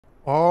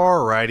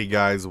Alrighty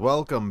guys,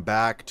 welcome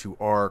back to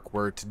ARK,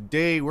 where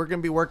today we're going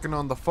to be working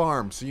on the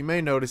farm. So you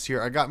may notice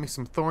here, I got me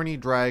some thorny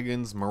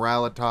dragons,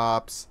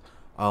 moralitops,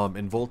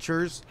 and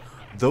vultures.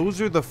 Those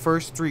are the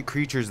first three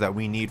creatures that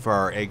we need for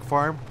our egg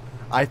farm.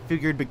 I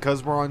figured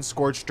because we're on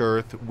scorched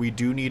earth, we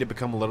do need to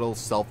become a little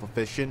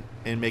self-efficient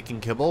in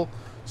making kibble,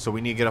 so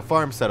we need to get a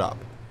farm set up.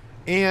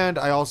 And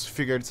I also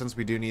figured since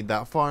we do need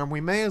that farm,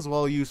 we may as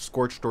well use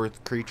scorched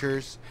earth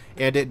creatures,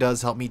 and it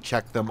does help me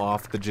check them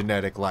off the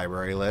genetic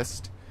library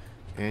list.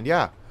 And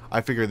yeah, I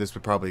figure this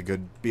would probably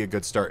be a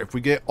good start. If we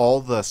get all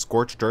the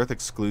Scorched Earth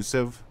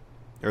exclusive,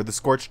 or the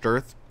Scorched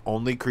Earth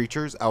only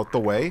creatures out the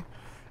way,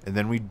 and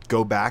then we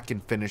go back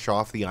and finish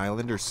off the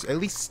island, or at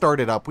least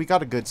start it up. We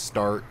got a good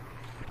start.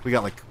 We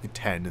got like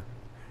 10,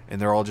 and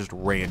they're all just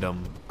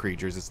random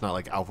creatures. It's not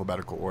like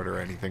alphabetical order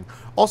or anything.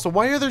 Also,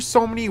 why are there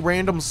so many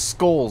random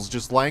skulls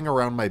just lying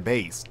around my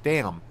base?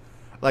 Damn.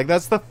 Like,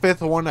 that's the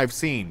 5th one I've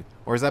seen.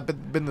 Or has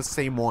that been the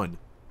same one?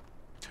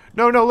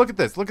 No, look at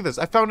this. Look at this.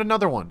 I found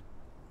another one.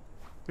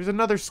 There's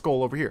another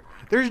skull over here.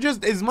 There's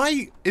just is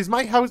my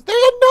house.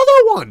 There's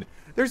another one.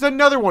 There's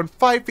another one.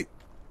 5 feet.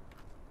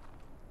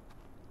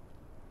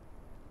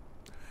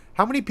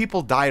 How many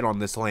people died on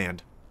this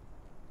land?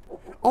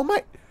 Oh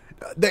my!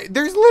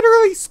 There's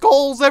literally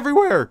skulls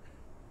everywhere.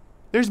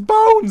 There's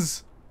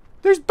bones.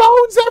 There's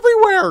bones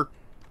everywhere.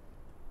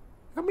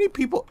 How many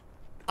people?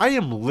 I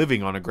am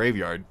living on a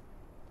graveyard.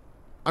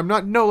 I'm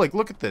not. No, like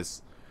look at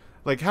this.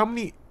 Like how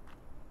many?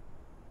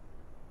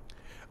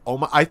 Oh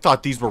my! I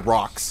thought these were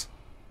rocks.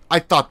 I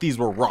thought these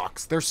were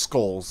rocks. They're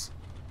skulls.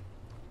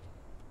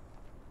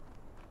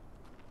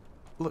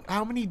 Look,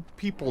 how many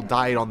people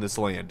died on this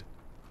land?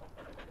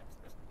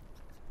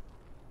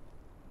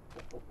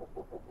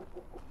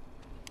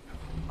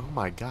 Oh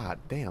my god,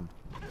 damn.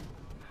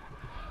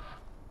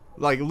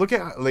 Like, look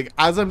at, like,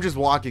 as I'm just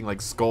walking,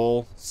 like,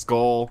 skull,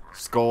 skull,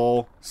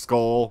 skull,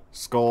 skull,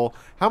 skull.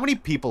 How many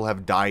people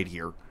have died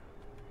here?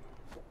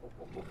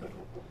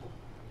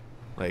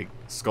 Like,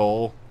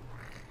 skull.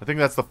 I think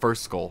that's the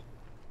first skull.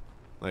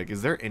 Like,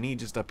 is there any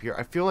just up here?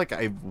 I feel like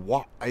I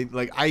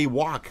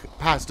walk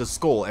past a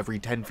skull every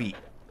 10 feet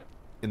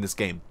in this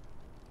game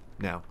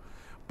now.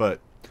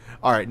 But,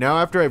 alright, now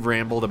after I've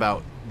rambled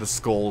about the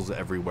skulls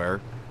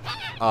everywhere,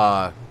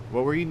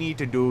 what we need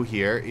to do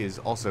here is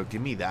also,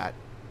 give me that.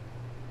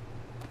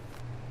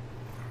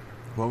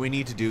 What we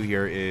need to do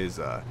here is,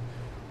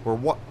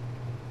 we're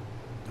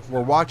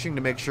watching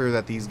to make sure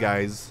that these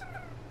guys,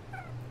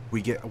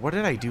 we get, what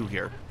did I do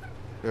here?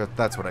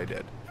 That's what I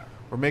did.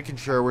 We're making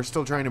sure we're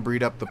still trying to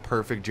breed up the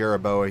perfect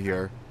Jeroboa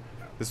here.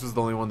 This was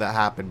the only one that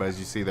happened, but as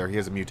you see there, he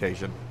has a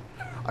mutation.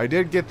 I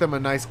did get them a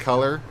nice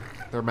color.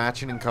 They're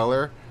matching in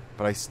color,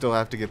 but I still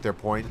have to get their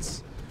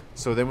points.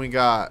 So then we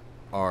got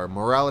our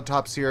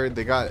moralitops here.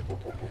 They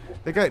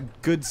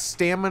got good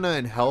stamina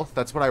and health.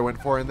 That's what I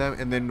went for in them.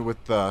 And then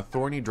with the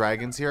thorny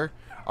dragons here,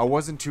 I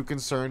wasn't too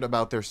concerned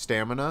about their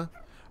stamina,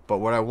 but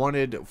what I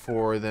wanted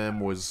for them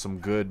was some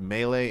good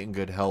melee and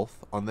good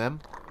health on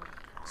them.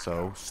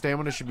 So,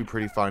 stamina should be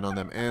pretty fine on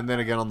them. And then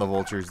again on the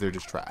vultures, they're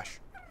just trash.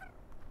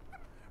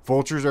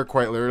 Vultures are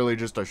quite literally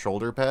just a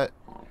shoulder pet.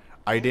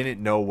 I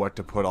didn't know what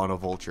to put on a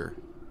vulture.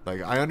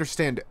 Like, I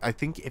understand, I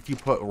think if you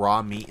put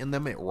raw meat in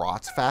them, it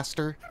rots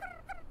faster.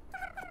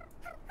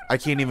 I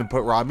can't even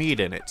put raw meat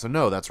in it. So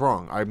no, that's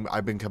wrong.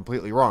 I've been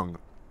completely wrong.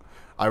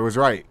 I was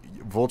right.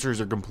 Vultures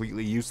are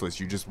completely useless.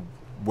 You just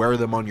wear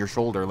them on your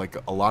shoulder like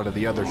a lot of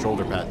the other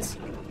shoulder pets.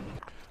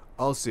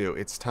 Also,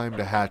 it's time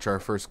to hatch our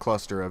first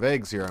cluster of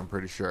eggs here, I'm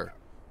pretty sure.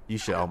 You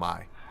shall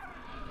my.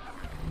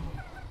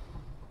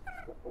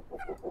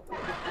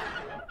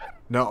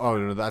 No, oh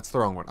no, that's the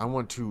wrong one. I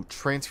want to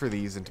transfer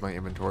these into my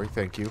inventory,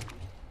 thank you.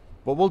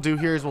 What we'll do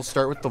here is we'll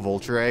start with the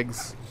vulture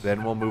eggs,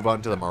 then we'll move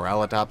on to the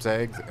moralitops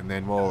eggs, and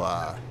then we'll,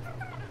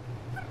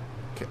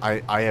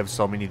 I have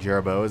so many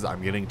Jeroboas,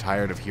 I'm getting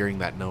tired of hearing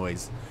that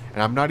noise.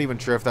 And I'm not even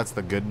sure if that's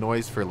the good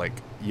noise for, like,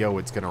 yo,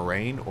 it's gonna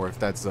rain, or if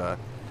that's,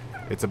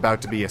 it's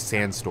about to be a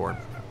sandstorm.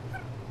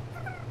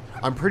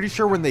 I'm pretty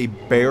sure when they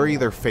bury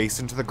their face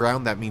into the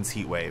ground, that means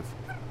heat wave.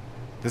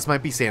 This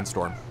might be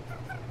sandstorm.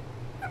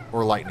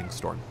 Or lightning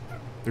storm.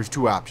 There's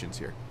two options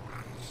here.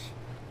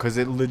 Because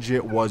it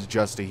legit was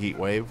just a heat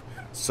wave.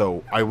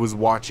 So I was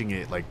watching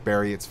it like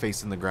bury its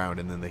face in the ground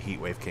and then the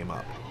heat wave came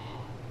up.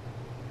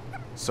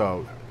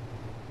 So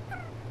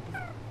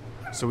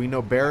we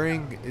know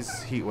burying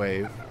is heat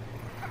wave.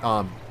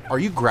 Are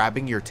you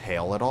grabbing your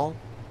tail at all?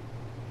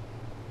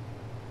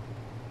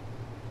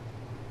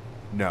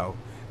 No.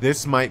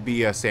 This might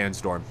be a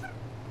sandstorm.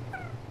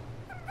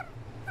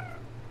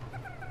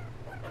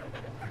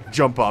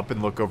 Jump up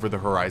and look over the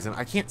horizon.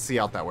 I can't see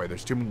out that way.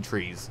 There's too many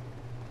trees.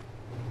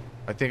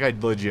 I think I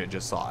legit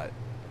just saw it.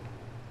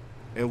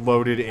 It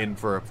loaded in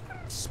for a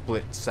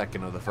split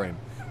second of the frame.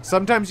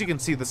 Sometimes you can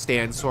see the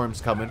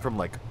sandstorms coming from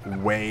like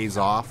ways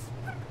off.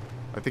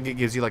 I think it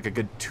gives you like a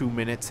good 2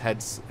 minutes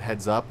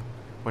heads up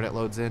when it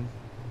loads in.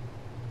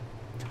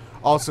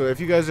 Also, if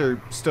you guys are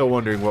still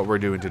wondering what we're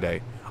doing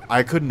today,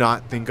 I could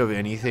not think of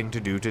anything to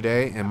do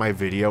today, and my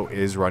video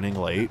is running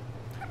late.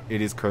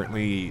 it is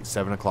currently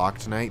 7 o'clock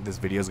tonight. This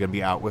video is going to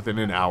be out within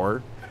an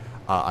hour.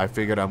 I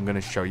figured I'm going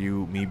to show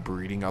you me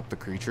breeding up the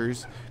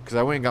creatures. Because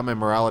I went and got my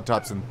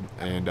Moralitops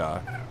and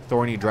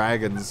Thorny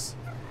Dragons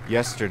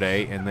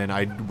yesterday. And then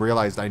I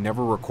realized I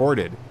never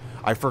recorded.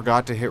 I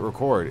forgot to hit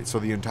record. So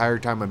the entire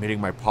time I'm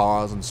hitting my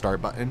pause and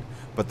start button.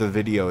 But the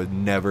video had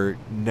never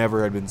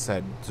had been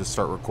said to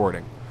start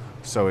recording.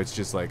 So it's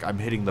just like I'm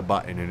hitting the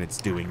button and it's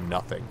doing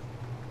nothing.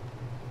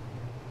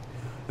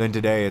 Then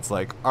today it's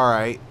like,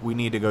 alright, we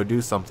need to go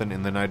do something.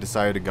 And then I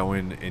decided to go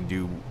in and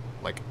do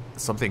like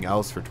something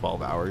else for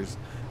 12 hours.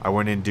 I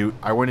went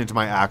into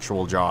my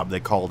actual job. They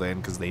called in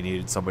because they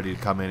needed somebody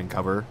to come in and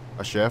cover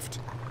a shift.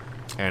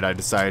 And I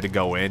decided to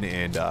go in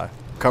and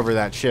cover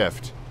that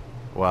shift.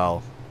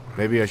 Well,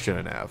 maybe I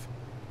shouldn't have.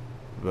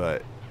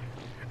 But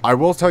I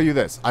will tell you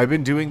this. I've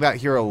been doing that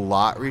here a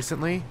lot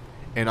recently.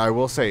 And I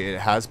will say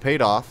it has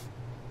paid off.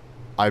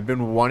 I've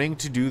been wanting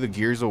to do the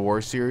Gears of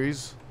War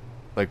series.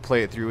 Like,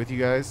 play it through with you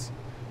guys.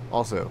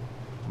 Also,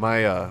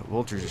 my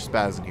vultures are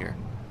spazzing here.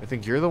 I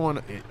think you're the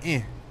one...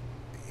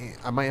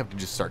 I might have to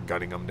just start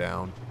gutting them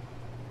down.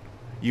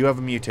 You have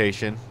a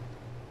mutation.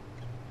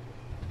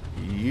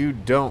 You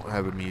don't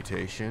have a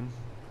mutation.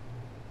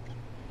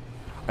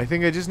 I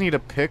think I just need to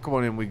pick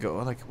one and we go...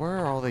 Like, where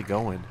are all they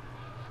going?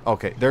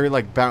 Okay, they're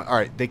like...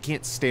 Alright, they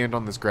can't stand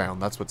on this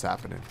ground. That's what's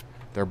happening.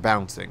 They're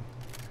bouncing.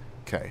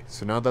 Okay,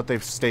 so now that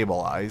they've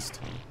stabilized...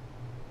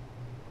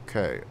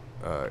 Okay,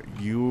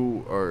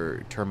 you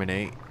are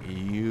terminate.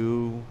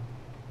 You...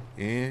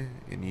 and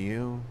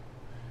you...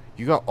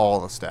 You got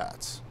all the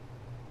stats.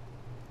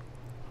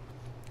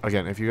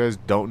 Again, if you guys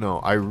don't know,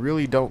 I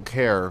really don't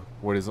care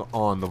what is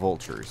on the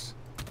vultures.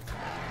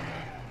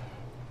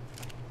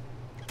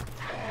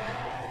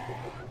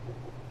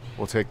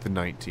 We'll take the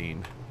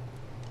 19.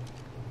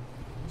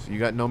 So you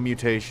got no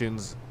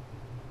mutations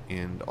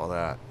and all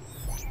that.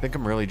 I think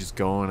I'm really just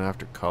going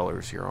after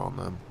colors here on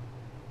them.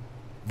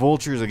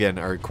 Vultures, again,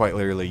 are quite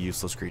literally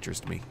useless creatures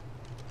to me.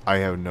 I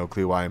have no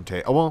clue why I'm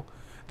taking... Oh, well,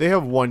 they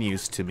have one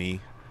use to me.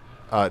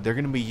 They're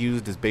going to be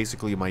used as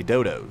basically my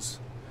dodos.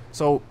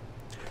 So...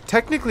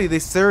 technically, they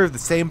serve the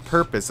same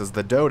purpose as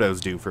the dodos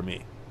do for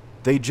me.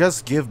 They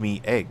just give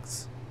me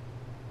eggs.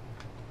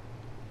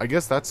 I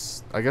guess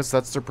that's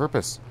their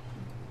purpose.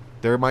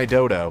 They're my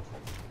dodo.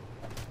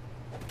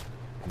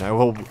 And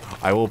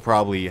I will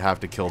probably have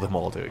to kill them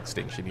all to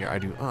extinction here. I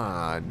do.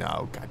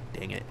 No, god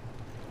dang it.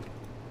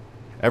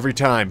 Every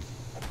time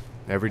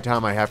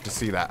I have to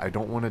see that. I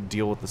don't want to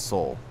deal with the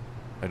soul.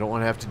 I don't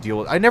want to have to deal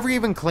with... I never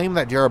even claimed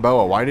that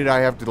Jeroboa. Why did I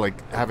have to,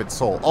 like, have its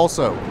soul?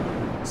 Also,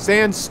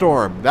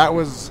 sandstorm. That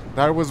was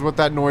what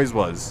that noise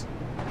was.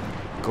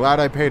 Glad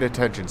I paid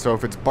attention. So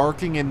if it's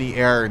barking in the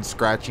air and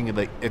scratching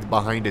it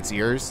behind its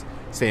ears,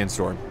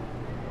 sandstorm.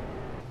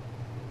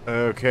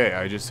 Okay,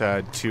 I just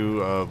had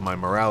 2 of my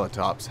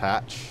Moralitops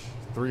hatch.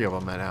 3 of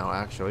them now,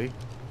 actually.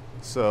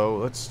 So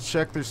let's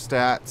check their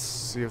stats,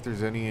 see if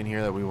there's any in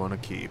here that we want to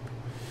keep.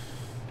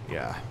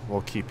 Yeah,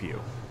 we'll keep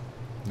you.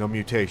 No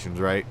mutations,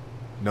 right?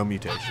 No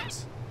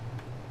mutations.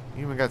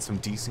 You even got some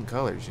decent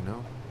colors, you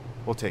know?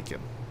 We'll take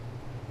him.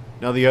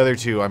 Now the other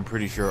 2, I'm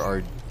pretty sure,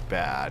 are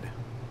bad.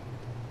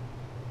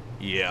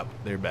 Yep,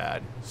 they're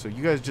bad. So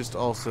you guys just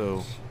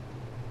also...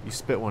 You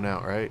spit one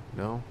out, right?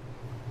 No?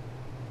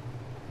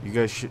 You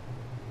guys should...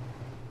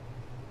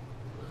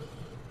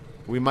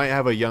 We might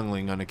have a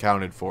youngling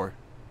unaccounted for.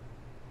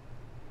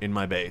 In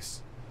my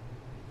base.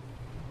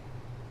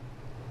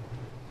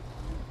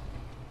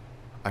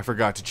 I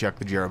forgot to check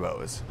the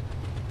Jeroboas.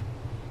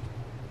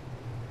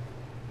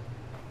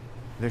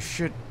 It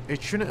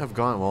shouldn't have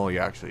gone... Well,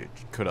 yeah, actually, it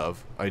could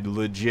have. I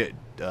legit,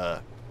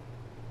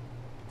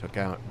 took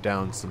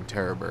down some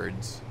terror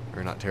birds.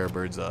 Or not terror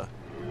birds,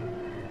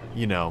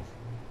 you know.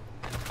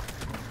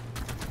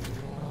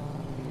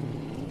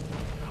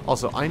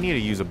 Also, I need to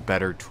use a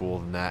better tool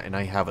than that, and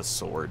I have a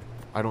sword.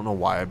 I don't know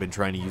why I've been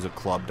trying to use a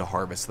club to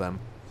harvest them.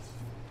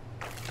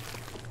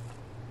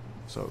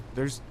 So,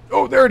 there's...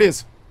 Oh, there it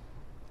is!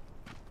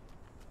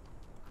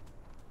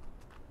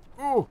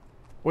 Oh!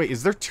 Wait,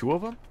 is there 2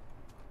 of them?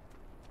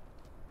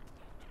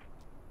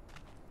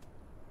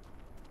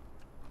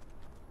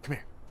 Come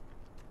here.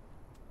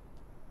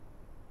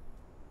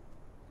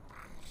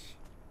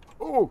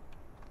 Oh!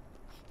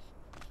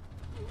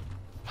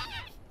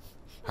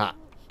 Ha!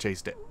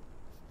 Chased it.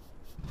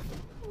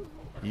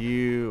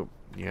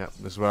 Yeah,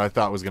 this is what I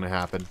thought was going to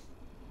happen.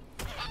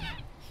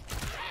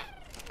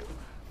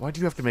 Why do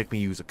you have to make me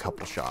use a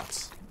couple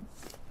shots?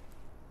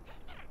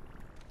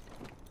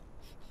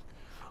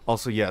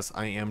 Also, yes,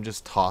 I am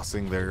just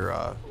tossing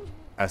their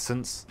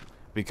essence.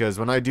 Because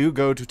when I do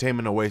go to tame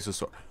an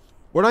Oasis...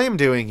 What I am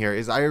doing here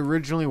is I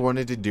originally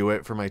wanted to do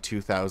it for my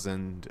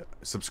 2,000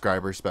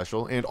 subscriber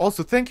special. And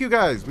also, thank you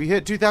guys! We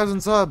hit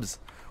 2,000 subs!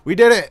 We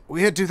did it!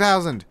 We hit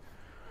 2,000!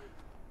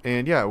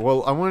 And yeah,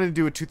 well, I wanted to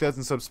do a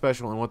 2,000 sub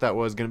special, and what that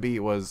was going to be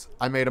was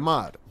I made a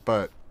mod.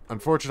 But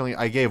unfortunately,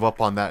 I gave up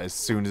on that as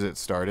soon as it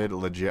started.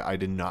 Legit, I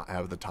did not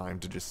have the time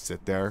to just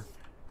sit there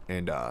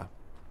and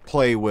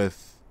play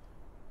with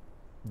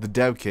the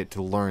dev kit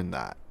to learn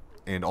that.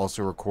 and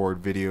also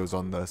record videos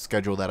on the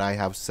schedule that I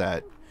have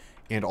set,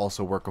 and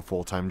also work a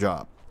full-time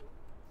job.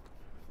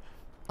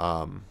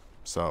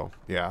 So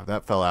yeah,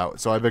 that fell out.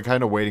 So I've been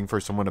kind of waiting for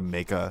someone to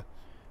make a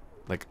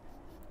like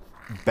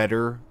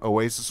better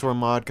Oasisaur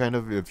mod, kind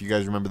of. If you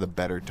guys remember the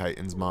Better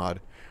Titans mod,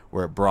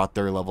 where it brought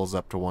their levels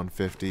up to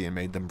 150 and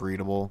made them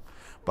breedable.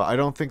 But I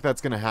don't think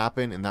that's going to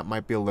happen, and that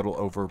might be a little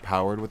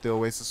overpowered with the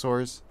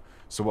Oasisaurs.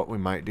 So what we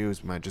might do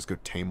is we might just go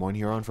tame one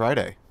here on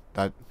Friday.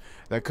 That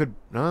could...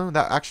 No,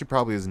 that actually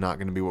probably is not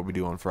going to be what we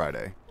do on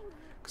Friday.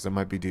 Because that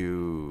might be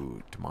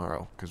due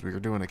tomorrow. Because we were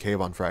doing a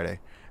cave on Friday.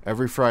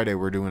 Every Friday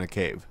we're doing a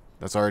cave.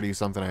 That's already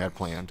something I had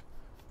planned.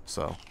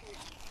 So,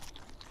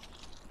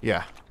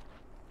 yeah.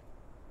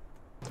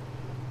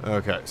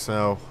 Okay,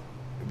 so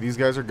these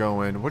guys are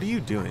going... What are you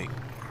doing?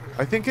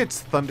 I think it's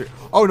thunder...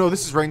 Oh, no,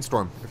 this is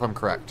rainstorm, if I'm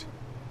correct.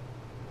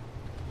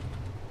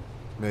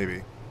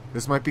 Maybe.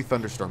 This might be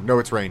thunderstorm. No,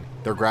 it's rain.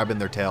 They're grabbing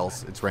their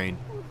tails. It's rain.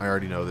 I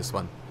already know this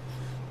one.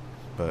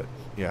 But,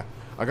 yeah.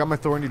 I got my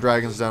thorny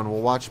dragons down.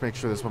 We'll watch, make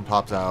sure this one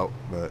pops out.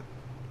 But,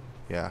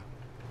 yeah.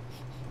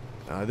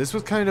 This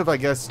was kind of, I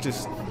guess,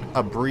 just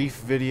a brief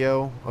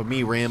video of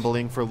me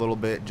rambling for a little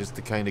bit, just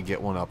to kind of get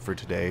one up for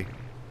today.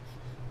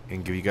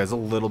 And give you guys a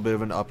little bit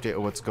of an update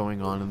of what's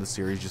going on in the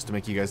series, just to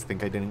make you guys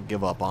think I didn't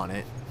give up on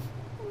it.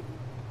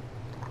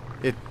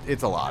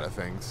 It's a lot of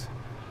things.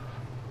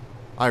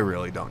 I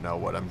really don't know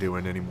what I'm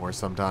doing anymore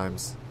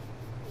sometimes.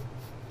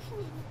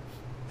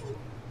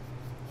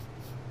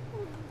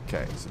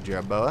 Okay, so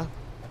Jerboa.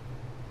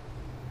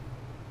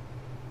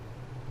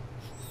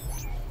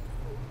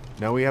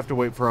 Now we have to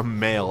wait for a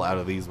male out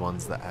of these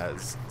ones that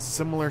has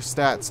similar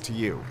stats to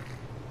you.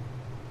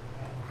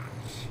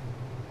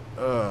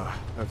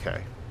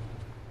 Okay.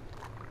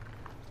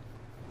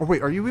 Oh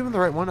wait, are you even the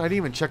right one? I didn't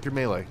even check your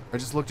melee. I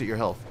just looked at your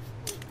health.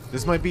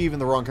 This might be even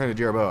the wrong kind of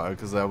Jerboa,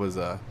 because that was,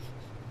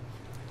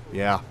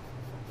 yeah.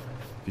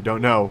 If you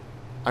don't know.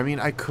 I mean,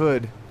 I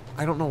could.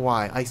 I don't know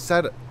why. I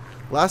said,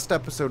 last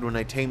episode when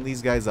I tamed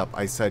these guys up,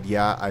 I said,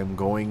 yeah, I'm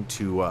going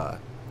to,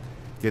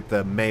 get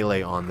the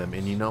melee on them.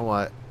 And you know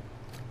what?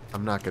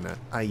 I'm not gonna,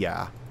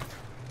 yeah.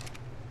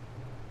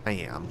 I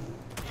am.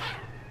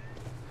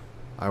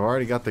 I've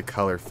already got the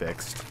color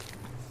fixed.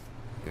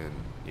 And,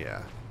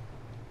 yeah.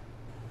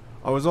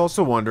 I was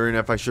also wondering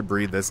if I should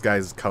breed this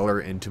guy's color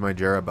into my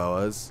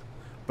Jerboas.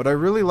 But I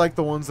really like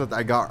the ones that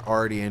I got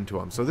already into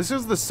them. So this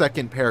is the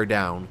second pair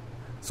down.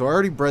 So I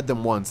already bred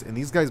them once. And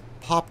these guys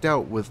popped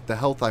out with the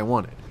health I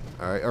wanted.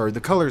 Alright, or the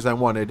colors I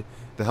wanted.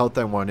 The health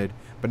I wanted.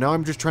 But now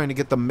I'm just trying to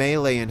get the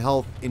melee and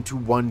health into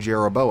one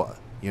Jerboa.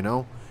 You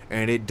know?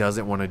 And it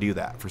doesn't want to do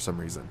that for some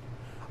reason.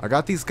 I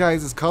got these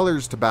guys'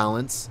 colors to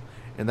balance.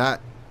 And that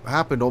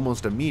happened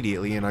almost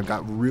immediately. And I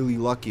got really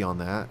lucky on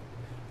that.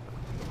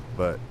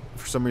 But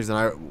for some reason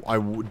I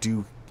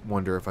do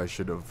wonder if I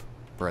should have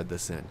bred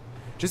this in.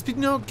 Just, you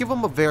know, give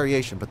them a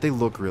variation, but they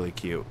look really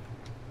cute.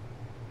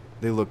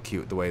 They look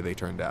cute the way they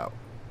turned out.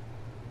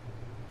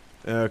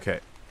 Okay.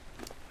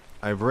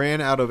 I've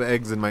ran out of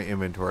eggs in my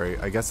inventory.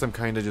 I guess I'm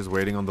kind of just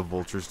waiting on the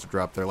vultures to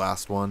drop their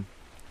last one.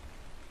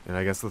 And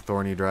I guess the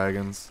thorny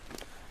dragons.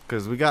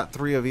 Because we got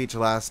 3 of each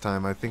last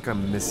time. I think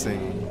I'm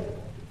missing...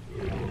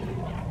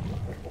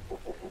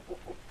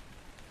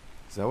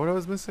 Is that what I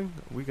was missing?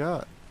 We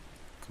got...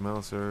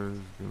 Camelosaurs...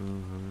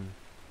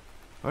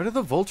 Why did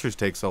the vultures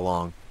take so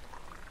long?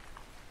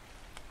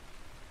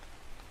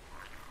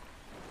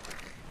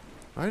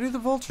 Why do the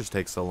vultures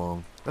take so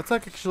long? That's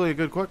like actually a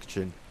good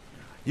question.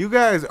 You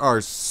guys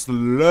are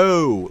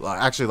slow.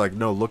 Actually, like,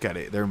 no, look at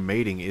it. Their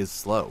mating is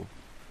slow.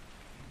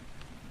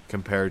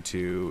 Compared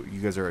to... You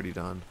guys are already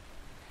done.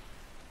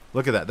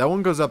 Look at that. That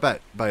one goes up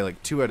by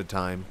like 2 at a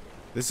time.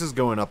 This is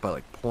going up by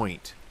like 0.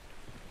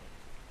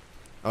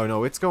 Oh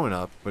no, it's going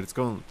up, but it's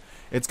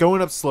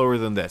going up slower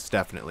than this,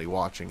 definitely,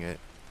 watching it.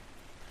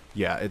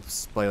 Yeah,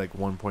 it's by like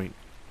 1.5,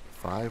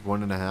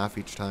 1.5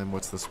 each time.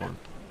 What's this one?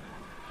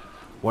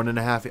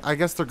 1.5. I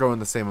guess they're going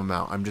the same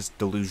amount. I'm just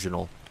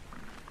delusional.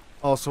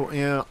 Also,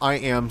 yeah, I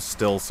am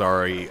still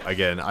sorry.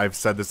 Again, I've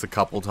said this a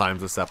couple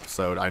times this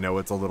episode. I know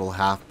it's a little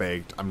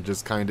half-baked. I'm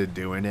just kind of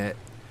doing it.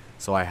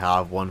 So I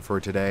have one for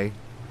today.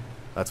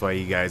 That's why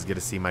you guys get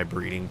to see my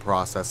breeding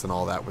process and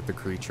all that with the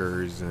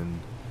creatures and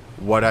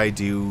what I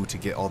do to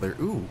get all their...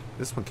 Ooh,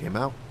 this one came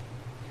out.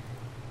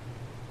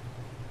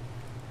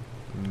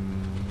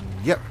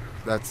 Yep,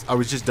 I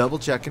was just double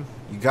checking.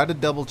 You gotta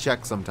double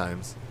check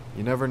sometimes.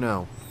 You never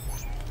know.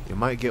 You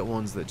might get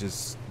ones that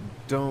just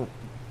don't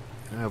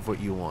have what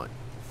you want.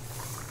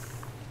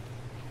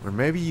 Or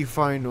maybe you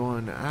find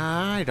one,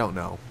 I don't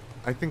know.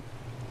 I think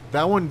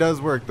that one does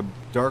work, the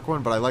dark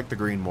one, but I like the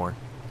green more.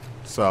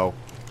 So.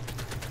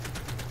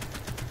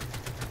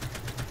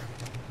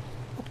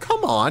 Oh,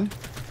 come on.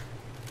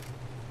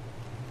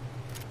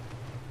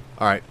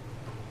 Alright.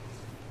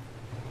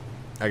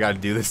 I gotta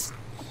do this.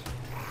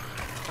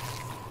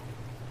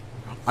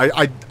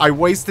 I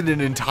wasted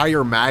an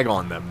entire mag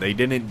on them. They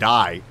didn't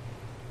die.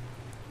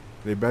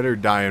 They better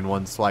die in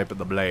one swipe of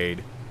the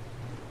blade.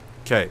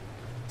 Okay.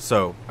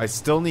 So, I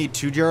still need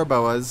 2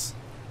 Jerboas.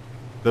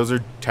 Those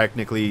are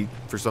technically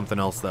for something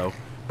else, though.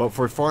 But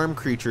for farm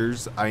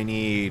creatures, I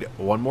need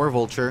one more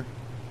vulture.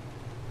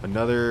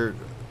 Another...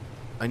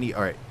 I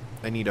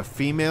need a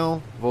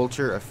female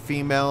vulture, a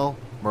female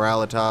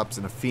Moralitops,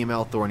 and a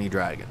female thorny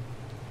dragon.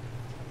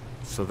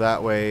 So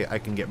that way I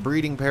can get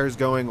breeding pairs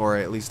going, or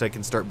at least I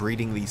can start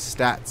breeding these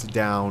stats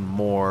down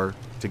more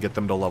to get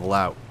them to level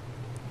out.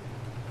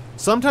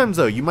 Sometimes,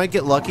 though, you might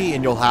get lucky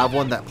and you'll have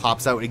one that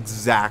pops out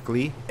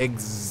exactly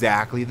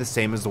the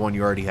same as the one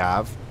you already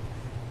have.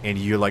 And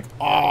you're like,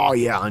 oh,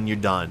 yeah, and you're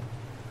done.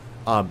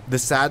 The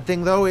sad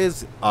thing, though,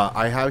 is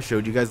I have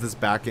showed you guys this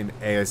back in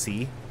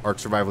ASE, Ark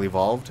Survival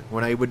Evolved,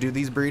 when I would do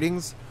these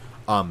breedings.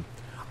 I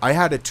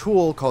had a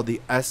tool called the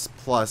S+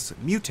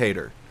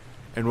 Mutator.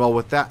 And, well,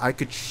 with that, I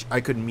could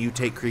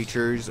mutate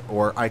creatures,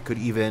 or I could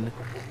even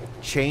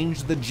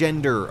change the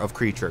gender of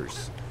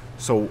creatures.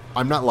 So,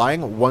 I'm not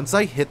lying, once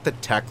I hit the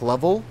tech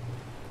level,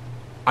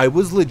 I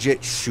was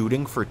legit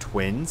shooting for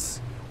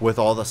twins with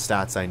all the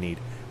stats I need.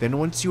 Then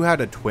once you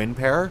had a twin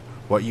pair,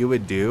 what you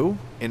would do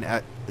in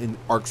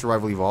Ark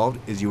Survival Evolved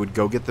is you would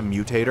go get the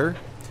mutator,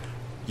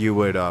 you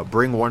would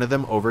bring one of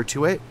them over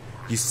to it,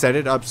 you set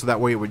it up so that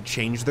way it would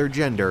change their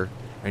gender,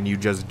 and you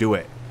just do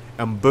it.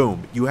 And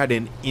boom, you had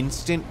an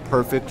instant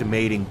perfect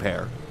mating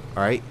pair,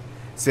 alright?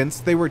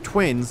 Since they were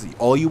twins,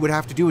 all you would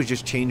have to do is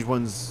just change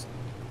one's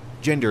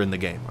gender in the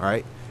game,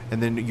 alright?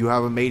 And then you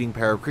have a mating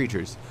pair of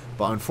creatures.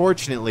 But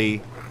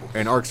unfortunately,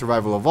 in Ark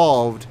Survival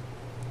Evolved,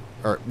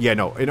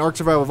 in Ark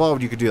Survival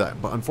Evolved you could do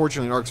that. But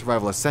unfortunately in Ark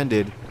Survival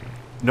Ascended,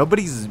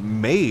 nobody's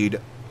made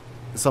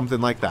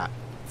something like that,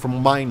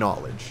 from my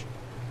knowledge.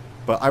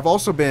 But I've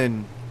also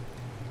been,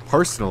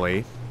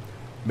 personally,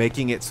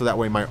 making it so that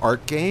way my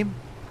Ark game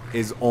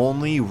is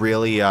only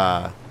really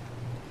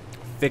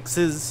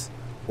fixes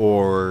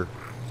or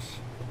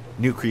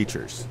new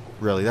creatures.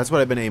 Really, that's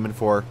what I've been aiming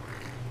for.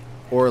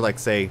 Or like,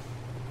 say,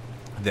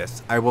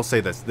 this. I will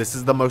say this. This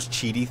is the most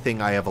cheaty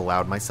thing I have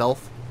allowed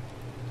myself.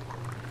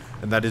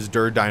 And that is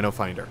Dino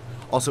Finder.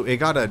 Also, it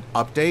got an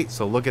update,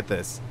 so look at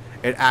this.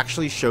 It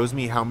actually shows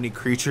me how many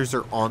creatures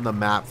are on the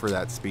map for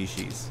that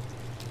species.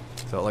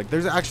 So, like,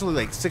 there's actually,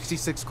 like,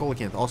 66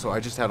 coelacanth. Also, I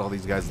just had all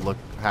these guys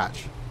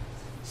hatch.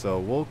 So,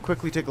 we'll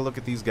quickly take a look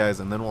at these guys,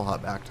 and then we'll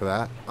hop back to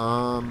that.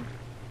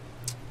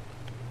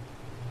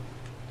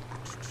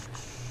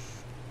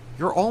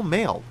 You're all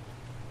male.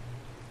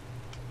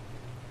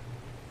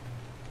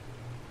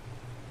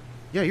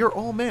 Yeah, you're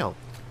all male.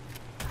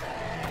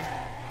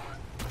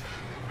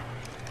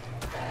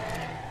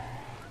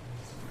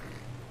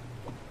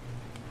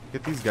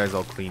 Get these guys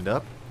all cleaned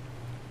up.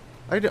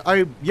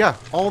 Yeah,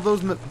 all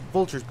those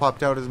vultures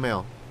popped out as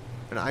male.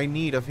 And I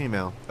need a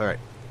female. Alright.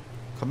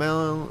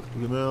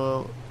 Camelosaurus,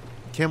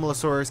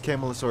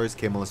 Camelosaurus,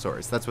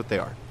 Camelosaurus. That's what they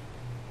are.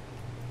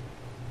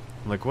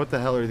 I'm like, what the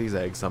hell are these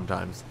eggs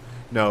sometimes?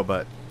 No,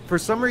 but for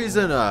some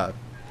reason,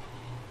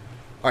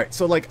 alright,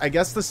 so like, I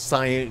guess the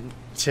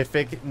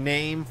scientific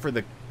name for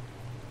the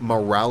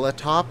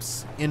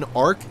Moralitops in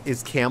Ark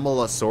is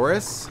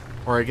Camelosaurus.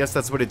 Or I guess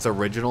that's what its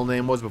original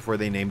name was before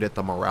they named it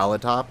the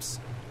Moralitops.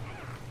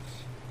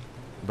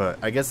 But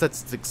I guess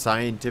that's the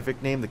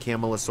scientific name, the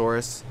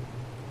Camelosaurus.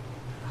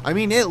 I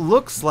mean, it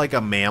looks like a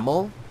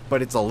mammal,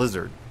 but it's a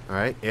lizard,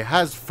 alright? It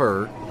has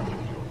fur.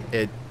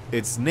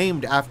 It's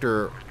named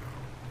after...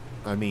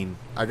 I mean,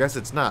 I guess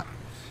it's not.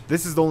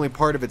 This is the only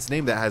part of its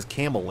name that has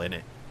camel in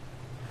it.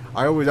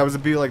 I was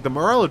be like, the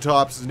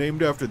Moralitops is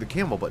named after the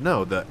camel, but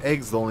no, the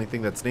egg's the only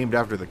thing that's named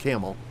after the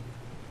camel.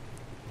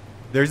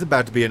 There's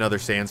about to be another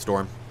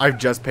sandstorm. I've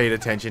just paid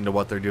attention to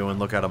what they're doing.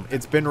 Look at them.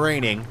 It's been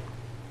raining.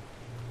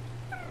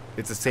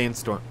 It's a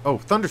sandstorm. Oh,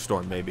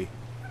 thunderstorm, maybe.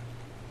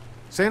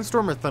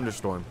 Sandstorm or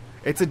thunderstorm?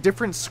 It's a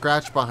different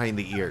scratch behind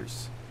the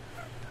ears.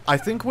 I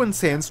think when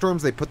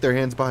sandstorms, they put their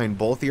hands behind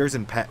both ears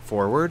and pet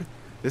forward.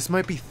 This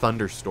might be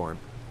thunderstorm.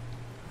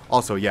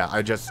 Also, yeah,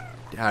 I just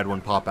had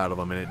one pop out of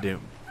them, and it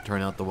didn't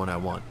turn out the one I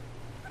want.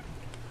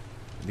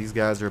 These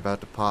guys are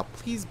about to pop.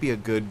 Please be a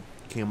good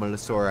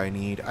Camelosaur I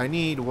need. I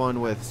need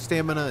one with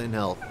stamina and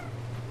health.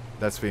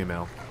 That's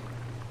female.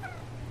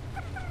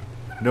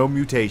 No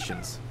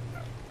mutations.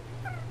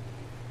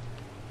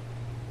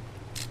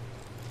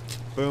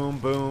 Boom,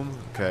 boom.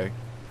 Okay.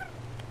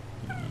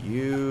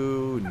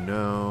 You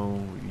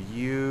know.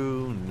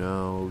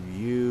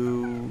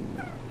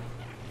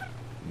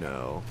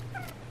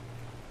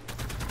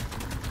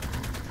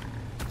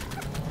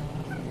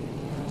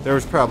 There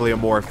was probably a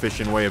more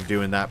efficient way of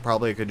doing that.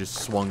 Probably I could just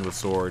swung the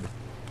sword.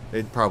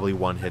 It probably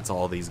one-hits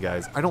all these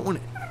guys. I don't want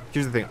to...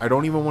 Here's the thing. I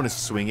don't even want to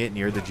swing it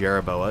near the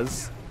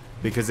Jeroboas,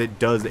 because it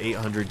does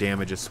 800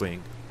 damage a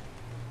swing.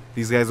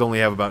 These guys only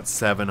have about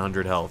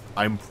 700 health.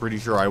 I'm pretty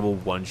sure I will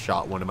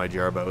one-shot one of my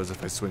Jeroboas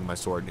if I swing my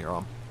sword near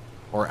them.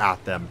 Or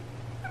at them.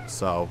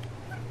 So,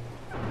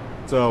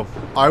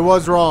 I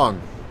was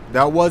wrong.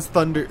 That was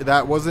thunder...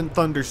 That wasn't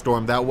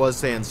thunderstorm. That was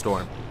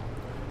sandstorm.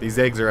 These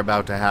eggs are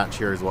about to hatch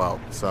here as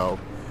well. So...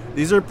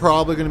 These are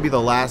probably going to be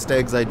the last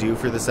eggs I do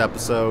for this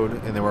episode,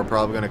 and then we're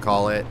probably going to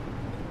call it.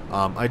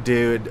 I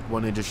did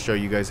want to just show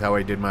you guys how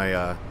I did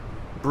my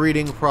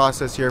breeding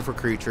process here for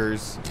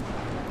creatures.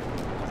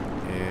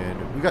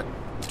 And we got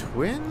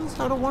twins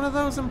out of one of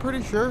those, I'm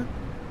pretty sure.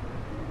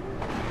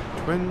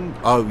 Twin...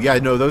 Oh, yeah,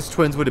 no, those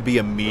twins would be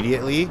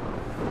immediately.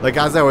 Like,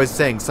 as I was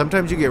saying,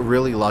 sometimes you get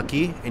really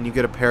lucky, and you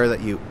get a pair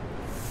that you...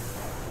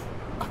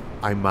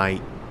 I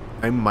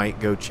might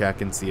go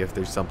check and see if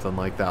there's something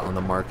like that on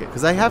the market.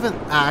 Because I haven't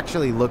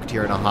actually looked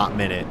here in a hot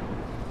minute.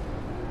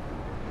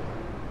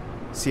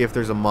 See if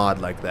there's a mod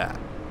like that.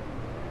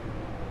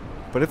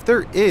 But if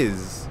there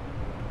is...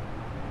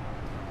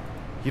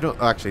 You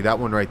don't... Actually, that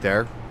one right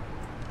there.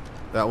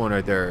 That one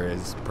right there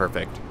is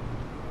perfect.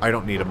 I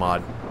don't need a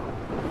mod.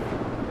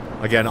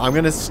 Again, I'm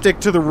going to stick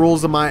to the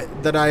rules of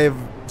that I have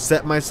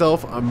set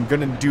myself. I'm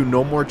going to do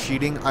no more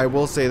cheating. I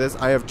will say this.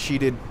 I have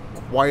cheated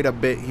quite a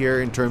bit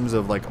here in terms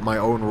of like my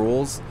own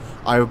rules.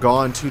 I've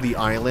gone to the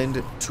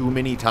island too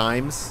many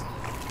times.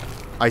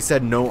 I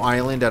said no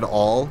island at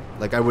all.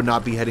 Like I would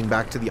not be heading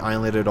back to the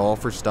island at all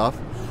for stuff.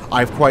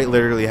 I've quite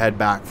literally head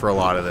back for a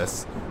lot of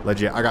this.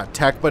 Legit. I got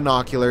tech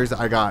binoculars.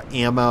 I got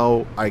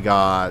ammo. I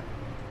got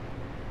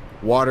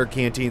water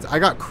canteens. I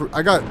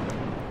got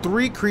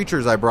 3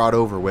 creatures I brought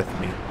over with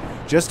me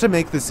just to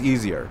make this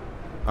easier.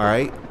 All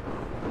right.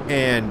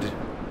 And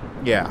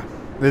yeah,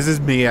 this is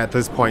me at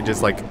this point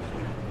just like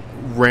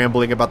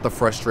rambling about the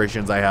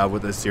frustrations I have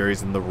with this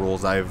series and the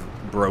rules I've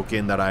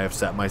broken that I have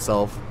set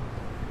myself.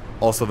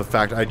 Also the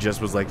fact I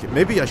just was like,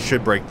 maybe I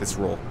should break this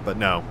rule, but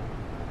no.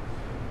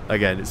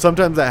 Again,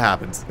 sometimes that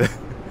happens.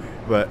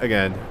 But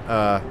again,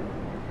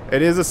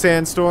 it is a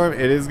sandstorm.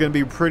 It is going to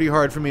be pretty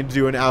hard for me to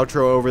do an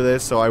outro over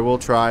this, so I will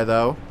try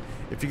though.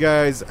 If you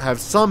guys have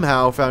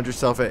somehow found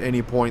yourself at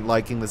any point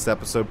liking this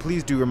episode,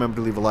 please do remember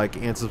to leave a like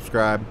and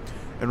subscribe.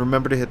 And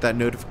remember to hit that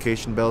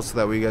notification bell so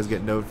that way you guys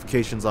get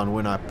notifications on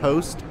when I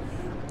post.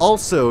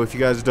 Also, if you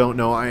guys don't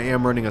know, I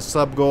am running a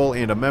sub goal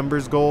and a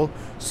members goal.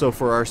 So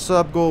for our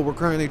sub goal, we're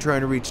currently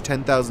trying to reach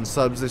 10,000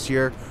 subs this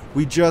year.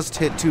 We just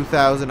hit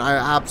 2,000. I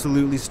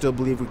absolutely still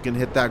believe we can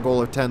hit that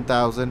goal of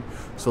 10,000.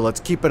 So let's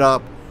keep it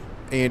up.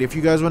 And if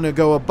you guys want to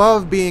go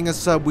above being a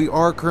sub, we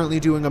are currently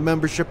doing a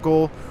membership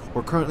goal.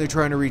 We're currently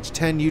trying to reach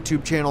 10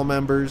 YouTube channel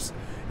members.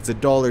 It's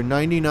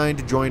 $1.99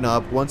 to join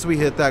up. Once we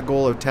hit that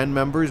goal of 10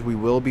 members, we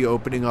will be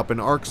opening up an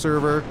ARK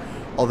server.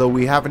 Although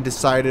we haven't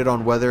decided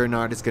on whether or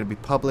not it's going to be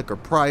public or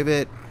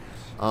private.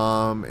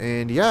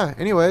 And yeah,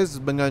 anyways, this has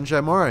been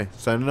GunShyMoray,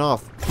 signing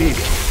off.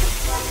 Peace.